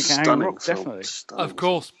 Picnic at Hanging Rock, definitely. Of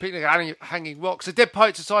course, Picnic at Hanging Rock. So Dead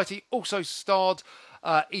Poet Society also starred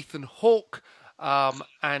Ethan Hawke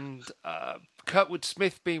and Kurtwood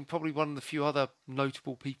Smith being probably one of the few other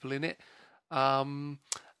notable people in it. It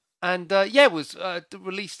was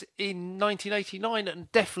released in 1989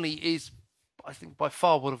 and definitely is, I think, by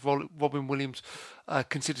far one of Robin Williams'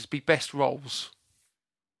 considered to be best roles.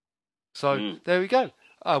 So there we go.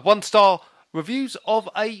 1-star reviews of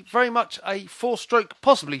a very much a 4-stroke,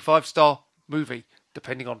 possibly 5-star movie,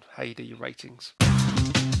 depending on how you do your ratings.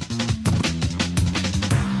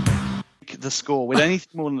 The score with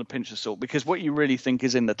anything more than a pinch of salt, because what you really think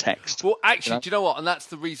is in the text. Well, actually, do you know what? And that's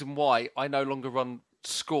the reason why I no longer run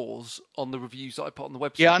scores on the reviews that I put on the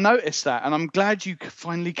website. Yeah, I noticed that, and I'm glad you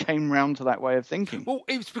finally came round to that way of thinking. Well,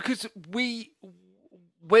 it was because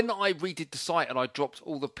when I redid the site and I dropped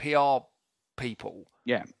all the PR people,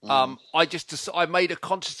 yeah, I made a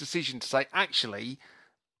conscious decision to say, actually,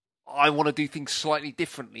 I want to do things slightly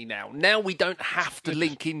differently now. Now we don't have to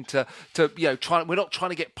link into we're not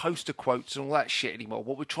trying to get poster quotes and all that shit anymore.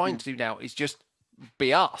 What we're trying to do now is just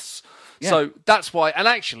be us. Yeah. So that's why. And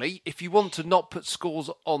actually, if you want to not put scores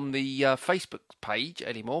on the Facebook page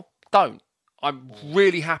anymore, don't. I'm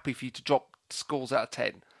really happy for you to drop scores out of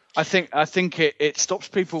 10. I think it stops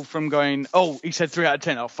people from going, oh, he said 3 out of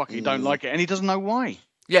 10. Oh, fuck, he don't like it, and he doesn't know why.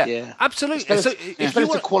 Yeah, absolutely. It's better, So it's better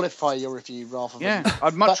to qualify your review rather than. Yeah,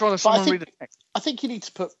 I'd much rather someone read the text. I think you need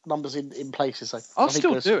to put numbers in places. I'll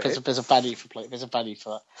still do it. There's a value for There's a value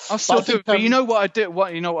for that. I'll still do it. But you know what I do?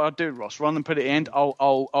 What I do, Ross? Rather than put it in,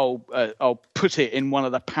 I'll put it in one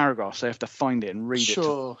of the paragraphs. They have to find it and read it.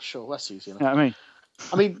 Sure. That's easy enough. You know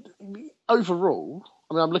what I mean? Overall,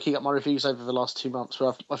 I'm looking at my reviews over the last 2 months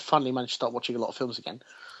where I've finally managed to start watching a lot of films again.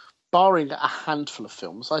 Barring a handful of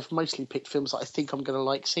films, I've mostly picked films that I think I'm going to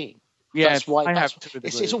like seeing. Yeah, that's why I have to.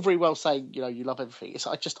 It's all very well saying you love everything.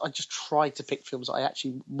 I just try to pick films that I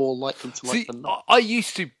actually more likely to like than not. I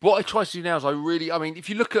used to. What I try to do now is if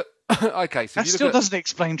you look at okay, so that still doesn't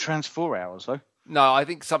explain Trans 4 Hours though. No, I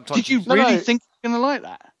think sometimes. Did you really think you're going to like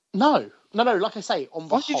that? No. Like I say, on the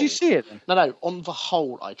whole. Why did you see it then? No, on the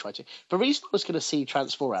whole, I tried to. The reason I was going to see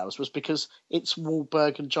Trans 4 Hours was because it's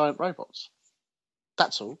Wahlberg and giant robots.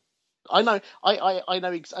 That's all. I know. I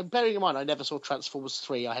know. Bearing in mind, I never saw Transformers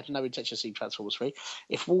 3. I had no intention of seeing Transformers 3.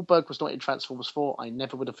 If Wahlberg was not in Transformers 4, I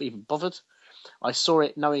never would have even bothered. I saw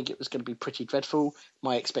it knowing it was going to be pretty dreadful.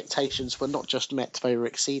 My expectations were not just met, they were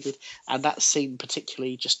exceeded. And that scene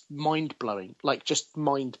particularly just mind-blowing. Like, just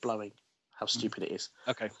mind-blowing how stupid it is.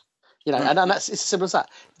 Okay. And that's it's as simple as that.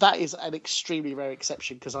 That is an extremely rare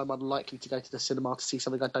exception because I'm unlikely to go to the cinema to see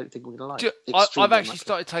something I don't think I'm going to like. I've actually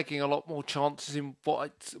started taking a lot more chances in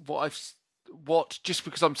what I've watched just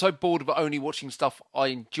because I'm so bored of only watching stuff I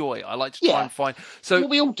enjoy. I like to try and find. So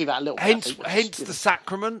we all do that a little bit. Hence The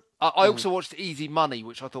Sacrament. I also watched Easy Money,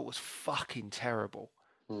 which I thought was fucking terrible.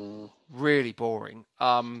 Really boring.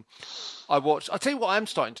 I tell you what, I am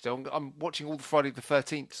starting to do. I'm watching all the Friday the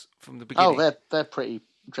 13th from the beginning. Oh, they're pretty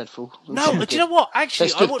dreadful. No, do you know what?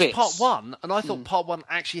 Actually, I watched part 1, and I thought part 1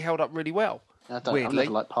 actually held up really well. I've never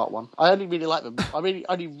liked part 1. I only really like them. I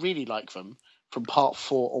only really like them from part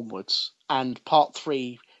 4 onwards, and part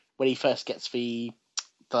 3 when he first gets the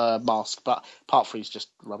mask. But part 3 is just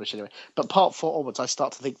rubbish anyway. But part 4 onwards, I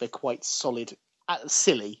start to think they're quite solid,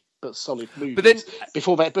 silly. But solid movies. But then,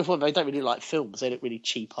 before they don't really like films, they look really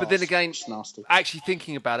cheap. But then again, nasty. Actually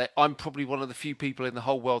thinking about it, I'm probably one of the few people in the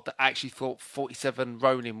whole world that actually thought 47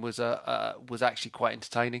 Ronin was actually quite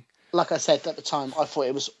entertaining. Like I said at the time, I thought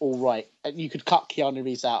it was all right. You could cut Keanu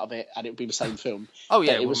Reeves out of it, and it would be the same film. Oh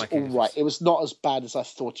yeah, it was all right. It was not as bad as I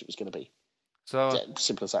thought it was going to be. So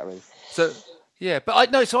simple as that, really. So. Yeah,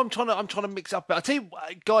 but So I'm trying to mix up. But I tell you,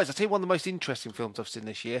 guys, one of the most interesting films I've seen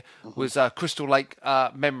this year was Crystal Lake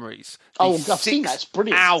Memories. I've seen that. It's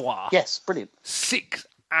brilliant. Yes, brilliant. 6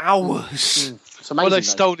 hours. It's amazing. Well, they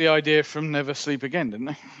stole the idea from Never Sleep Again, didn't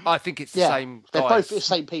they? I think it's the same. They're guys. both the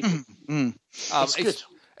same people. It's good.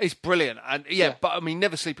 It's brilliant, and but I mean,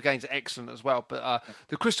 Never Sleep Again is excellent as well. But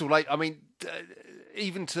the Crystal Lake, I mean,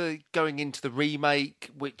 even to going into the remake,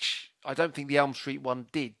 which I don't think the Elm Street one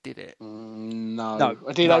did it? No.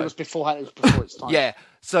 I did. It was before its time. Yeah.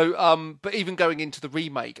 So, but even going into the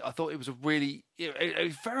remake, I thought it was it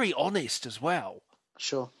was very honest as well.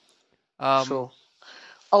 Sure. Sure.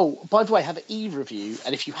 Oh, by the way, have either of you,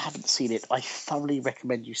 and if you haven't seen it, I thoroughly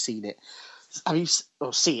recommend you see it. Have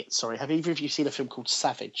either of you seen a film called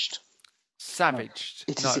Savaged? Savaged.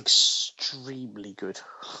 It is extremely good.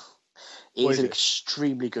 It is an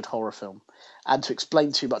extremely good horror film, and to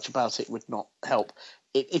explain too much about it would not help.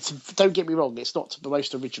 It's don't get me wrong, it's not the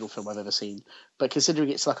most original film I've ever seen, but considering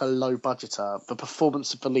it's like a low budgeter, the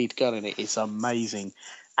performance of the lead girl in it is amazing,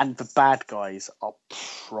 and the bad guys are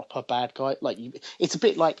proper bad guys. It's a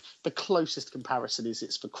bit like the closest comparison is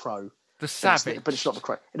it's The Crow. The Savage. But it's not The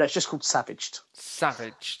Crow. No, it's just called Savaged.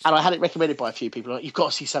 Savaged. And I had it recommended by a few people. Like, you've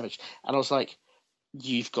got to see Savaged. And I was like,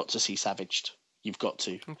 you've got to see Savaged. You've got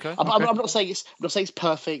to. Okay. I'm not saying it's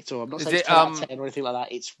perfect, or I'm not saying it's 10 out of 10 or anything like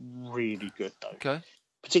that. It's really good though. Okay.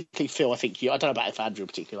 Particularly Phil, I think I don't know about if Andrew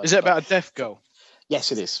particularly. Is it about a deaf girl?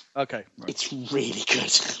 Yes, it is. Okay. Right. It's really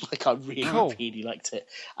good. I really liked it,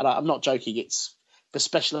 and I'm not joking. It's the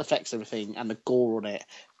special effects, and everything, and the gore on it,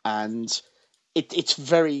 and it's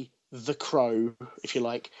very The Crow, if you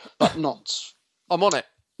like, but not. I'm on it.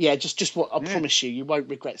 Yeah, just what I promise you won't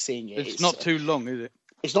regret seeing it. It's not too long, is it?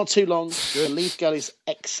 It's not too long. Good. The lead girl is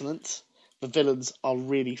excellent. The villains are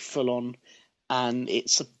really full on, and it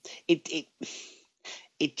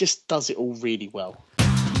just does it all really well.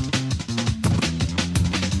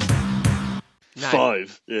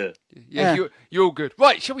 5. Yeah. Yeah, you're all good.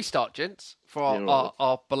 Right, shall we start, gents, for Yeah, right.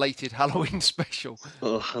 our belated Halloween special?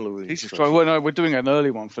 Oh, Halloween. Jesus special. Christ. Well, no, we're doing an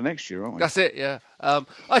early one for next year, aren't we? That's it, yeah.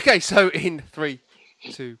 Okay, so in 3,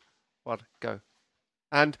 2, 1, go.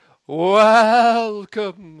 And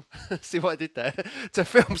welcome. See what I did there? To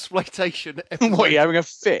Film Exploitation episode. What, are you having a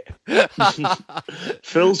fit?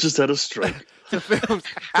 Phil's just had a stroke. To Film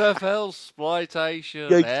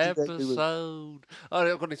Exploitation Yeah, exactly. episode. Oh,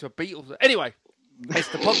 I got into a Beatles. Anyway, it's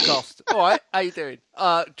the podcast. All right, how you doing?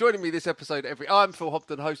 Joining me this episode I'm Phil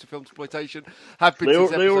Hobden, host of Film Exploitation. Have been They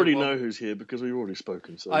since episode already 1. know who's here because we've already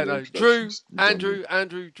spoken. So I the know. Drew, introduction's done.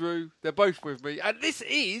 Andrew, Drew. They're both with me, and this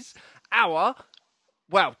is our,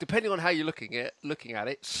 well, depending on how you're looking at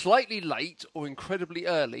it, slightly late or incredibly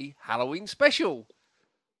early Halloween special.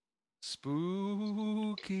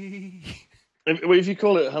 Spooky. If you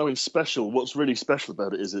call it Halloween special, what's really special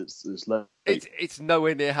about it is it's late. It's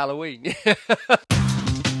nowhere near Halloween.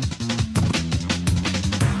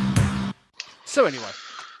 So anyway,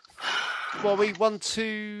 well, we 1,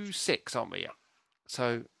 2, 6, aren't we? Yeah.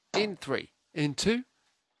 So in 3, in 2,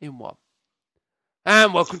 in 1.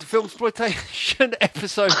 And welcome to Film Exploitation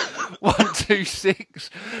episode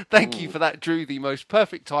 126. Thank you for that, Drew. The most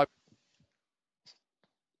perfect time.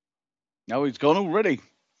 No, he's gone already.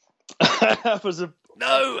 Was a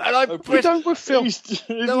No, and I We're pressed. done with film.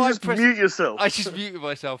 No, I just pressed- mute yourself. I just muted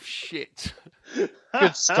myself. Shit.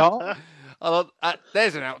 Good start.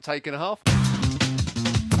 There's an outtake and a half.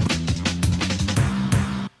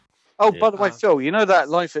 Oh, by the way, Yeah. Phil, you know that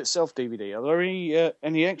Life Itself DVD? Are there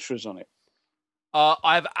any extras on it?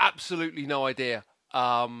 I have absolutely no idea.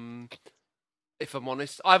 If I'm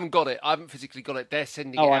honest, I haven't got it. I haven't physically got it. They're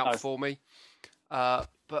sending it I out know. for me. But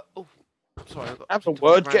sorry, I've got Have a something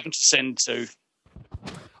word, around. get them to send to.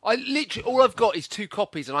 I literally all I've got is 2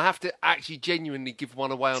 copies, and I have to actually genuinely give one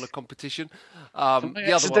away on a competition. The other one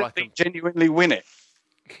I Accidentally can. genuinely win it.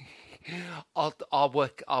 I'll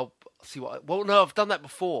work. I'll see what. Well, no, I've done that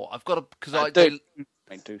before. I've got to because I Do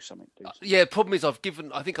something. Yeah, problem is I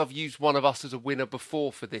think I've used one of us as a winner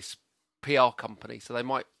before for this PR company, so they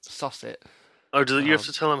might suss it. Oh, do you have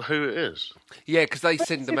to tell them who it is? Yeah, because they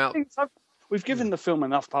send them out. We've given the film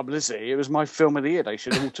enough publicity. It was my film of the year. They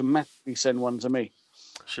should automatically send one to me.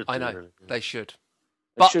 Should I do, know really, yeah. they should, They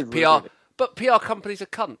but should PR, really. but PR companies are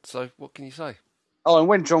cunts. So what can you say? Oh, and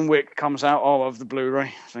when John Wick comes out, I'll have the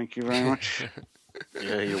Blu-ray. Thank you very much.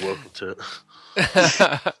 Yeah, you're welcome to it.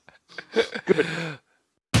 Good.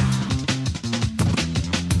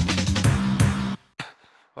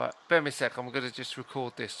 Right, bear me a sec. I'm going to just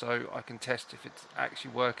record this so I can test if it's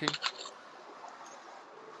actually working.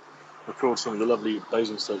 Record some of the lovely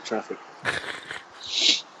Basingstoke traffic.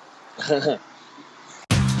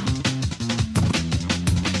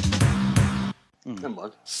 Never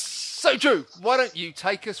mind. So, Drew, why don't you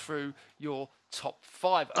take us through your top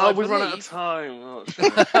 5? Oh, we've run out of time. Oh,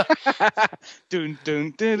 Dun,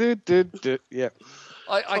 dun, dun, dun, dun, dun. Yeah.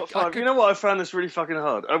 Top 5. You know what? I found this really fucking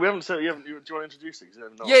hard. Oh, we haven't said. Do you want to introduce these?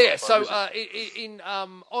 Yeah. So, in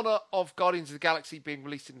honour of Guardians of the Galaxy being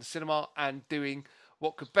released in the cinema and doing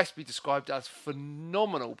what could best be described as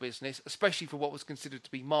phenomenal business, especially for what was considered to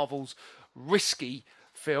be Marvel's risky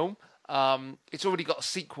film. It's already got a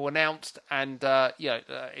sequel announced, and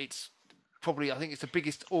it's probably, I think it's the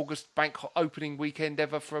biggest August bank opening weekend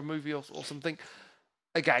ever for a movie or something.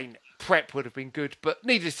 Again, prep would have been good, but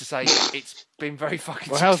needless to say, it's been very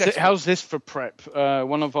fucking Well, successful. how's this for prep?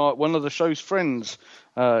 One of the show's friends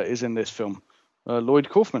is in this film, Lloyd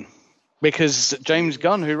Kaufman, because James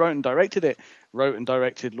Gunn, who wrote and directed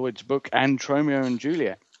Lloyd's book and Tromeo and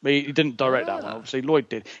Juliet. He didn't direct that one, obviously. Lloyd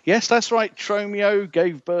did. Yes, that's right. Tromeo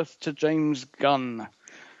gave birth to James Gunn.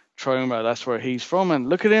 Troma, that's where he's from, and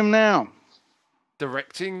look at him now.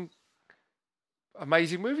 Directing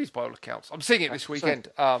amazing movies by all accounts. I'm seeing it this weekend,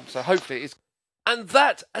 so hopefully it's... And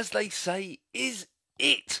that, as they say, is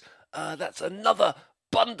it. That's another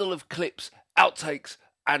bundle of clips, outtakes,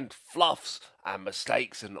 and fluffs, and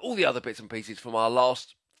mistakes, and all the other bits and pieces from our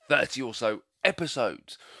last 30 or so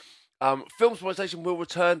episodes. Film Exploitation will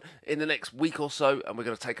return in the next week or so, and we're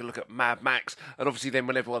going to take a look at Mad Max, and obviously then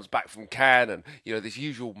when everyone's back from Cannes and this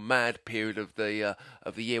usual mad period of the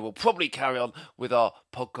year, we'll probably carry on with our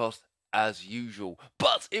podcast as usual.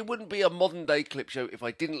 But it wouldn't be a modern day clip show if I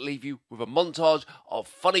didn't leave you with a montage of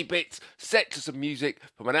funny bits set to some music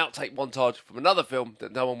from an outtake montage from another film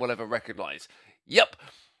that no one will ever recognise. Yep,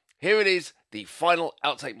 here it is, the final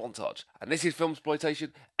outtake montage, and this is Film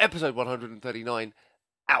Exploitation, episode 139.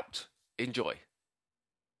 Out. Enjoy.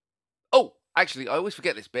 Oh, actually, I always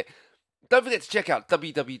forget this bit. Don't forget to check out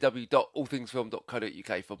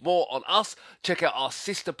www.allthingsfilm.co.uk for more on us. Check out our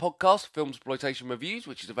sister podcast, Filmsploitation Reviews,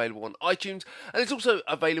 which is available on iTunes, and it's also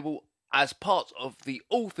available as part of the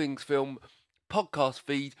All Things Film podcast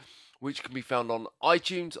feed, which can be found on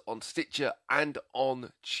iTunes, on Stitcher, and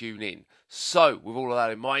on TuneIn. So, with all of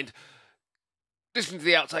that in mind, listen to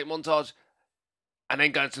the outtake montage, and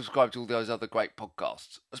then go and subscribe to all those other great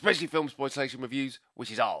podcasts, especially Filmsploitation Reviews, which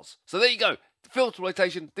is ours. So there you go.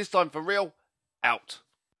 Filmsploitation, this time for real, out.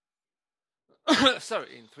 So,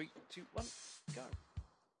 in 3, 2, 1, go.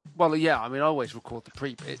 Well, yeah, I mean, I always record the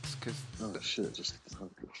pre-bits, because Oh shit!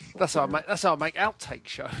 that's how I make outtake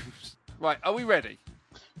shows. Right, are we ready?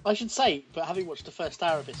 I should say, but having watched the first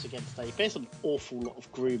hour of this again today, there's an awful lot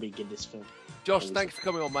of grooming in this film. Josh, thanks for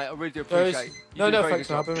coming on, mate. I really do appreciate it. No, thanks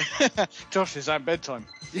for having me. Josh, is that bedtime?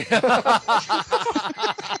 Yeah.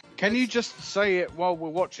 Can you just say it while we're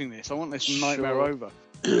watching this? I want this nightmare over.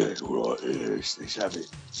 Yeah, all right. Yeah, let's have it.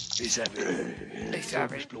 Let's have it. Let's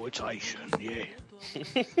have it. Exploitation, yeah.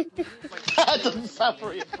 That doesn't sound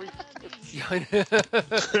very appreciative.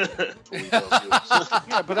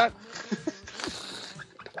 Yeah, but that...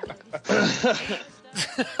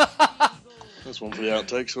 That's one for the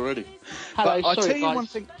outtakes already. Hello, But I'll sorry, tell you guys. one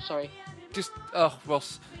thing. Sorry. Just,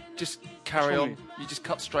 Ross, just carry on. You just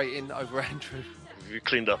cut straight in over Andrew. Have you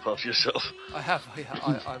cleaned up after yourself? I have,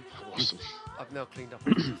 I'm Awesome. I've now cleaned up.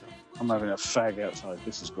 Myself. I'm having a fag outside.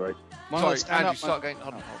 This is great. Sorry, Andrew, start again.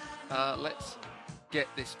 Hold on. Let's get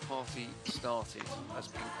this party started, as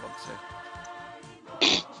Pink Pog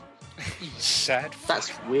said. Sad.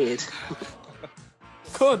 That's weird.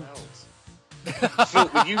 Cunt. Phil,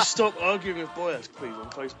 will you stop arguing with Boyask, please,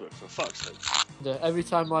 on Facebook, for fuck's sake? Yeah, every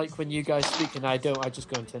time, like, when you guys speak and I don't, I just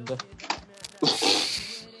go on Tinder.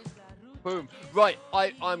 Boom. Right,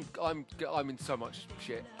 I'm in so much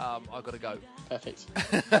shit. I gotta go. Perfect.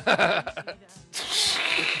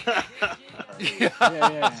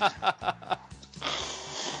 Yeah.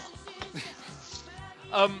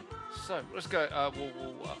 So let's go.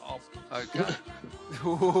 Okay.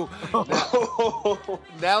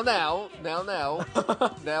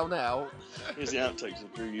 now. Here's the outtakes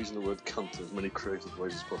of Drew using the word cunt in as many creative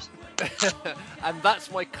ways as possible. And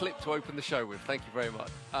that's my clip to open the show with. Thank you very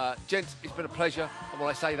much. Gents, it's been a pleasure. And when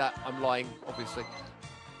I say that, I'm lying, obviously.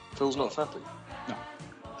 Phil's not fapping.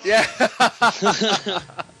 Yeah.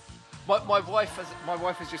 My wife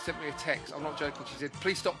has just sent me a text. I'm not joking. She said,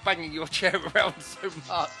 "Please stop banging your chair around so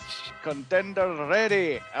much." Contender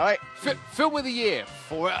ready. All right. Film of the year,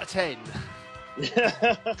 4 out of 10.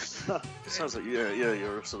 Sounds like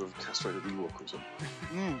you're a sort of castrated Ewok or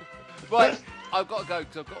something. Right, I've got to go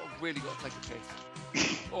because really got to take a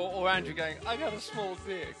piss. Or Andrew going, "I got a small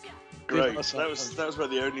dick." Great. That was about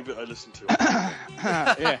the only bit I listened to.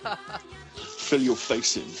 Yeah. Fill your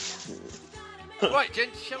face in. Right,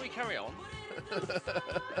 gents, shall we carry on?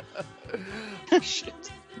 Shit.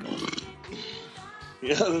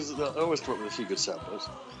 Yeah, I always come up with a few good samples.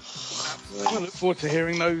 I look forward to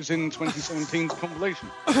hearing those in 2017's compilation.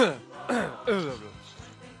 So, hold on, let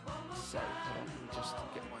me just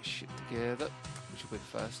get my shit together, which will be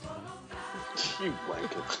first. You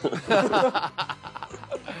wanker.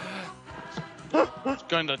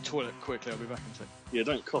 Going to the toilet quickly. I'll be back in a sec. Yeah,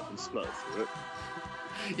 don't cough and splutter through it.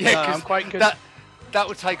 Yeah, No, because I'm quite good. that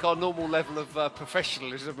would take our normal level of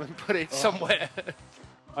professionalism and put it somewhere.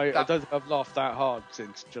 I don't think I've laughed that hard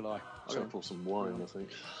since July. I'm going to pour some wine, I think.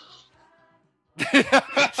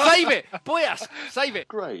 Save it! Boyask, save it!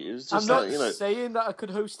 Great. It's I'm just not like, you know, saying that I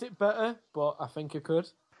could host it better, but I think I could.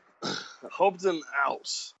 Hobden out.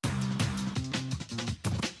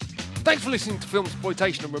 Thanks for listening to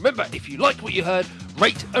Filmsploitation, and remember, if you liked what you heard,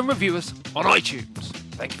 rate and review us on iTunes.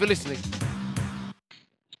 Thank you for listening.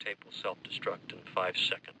 This tape will self-destruct in 5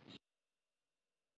 seconds.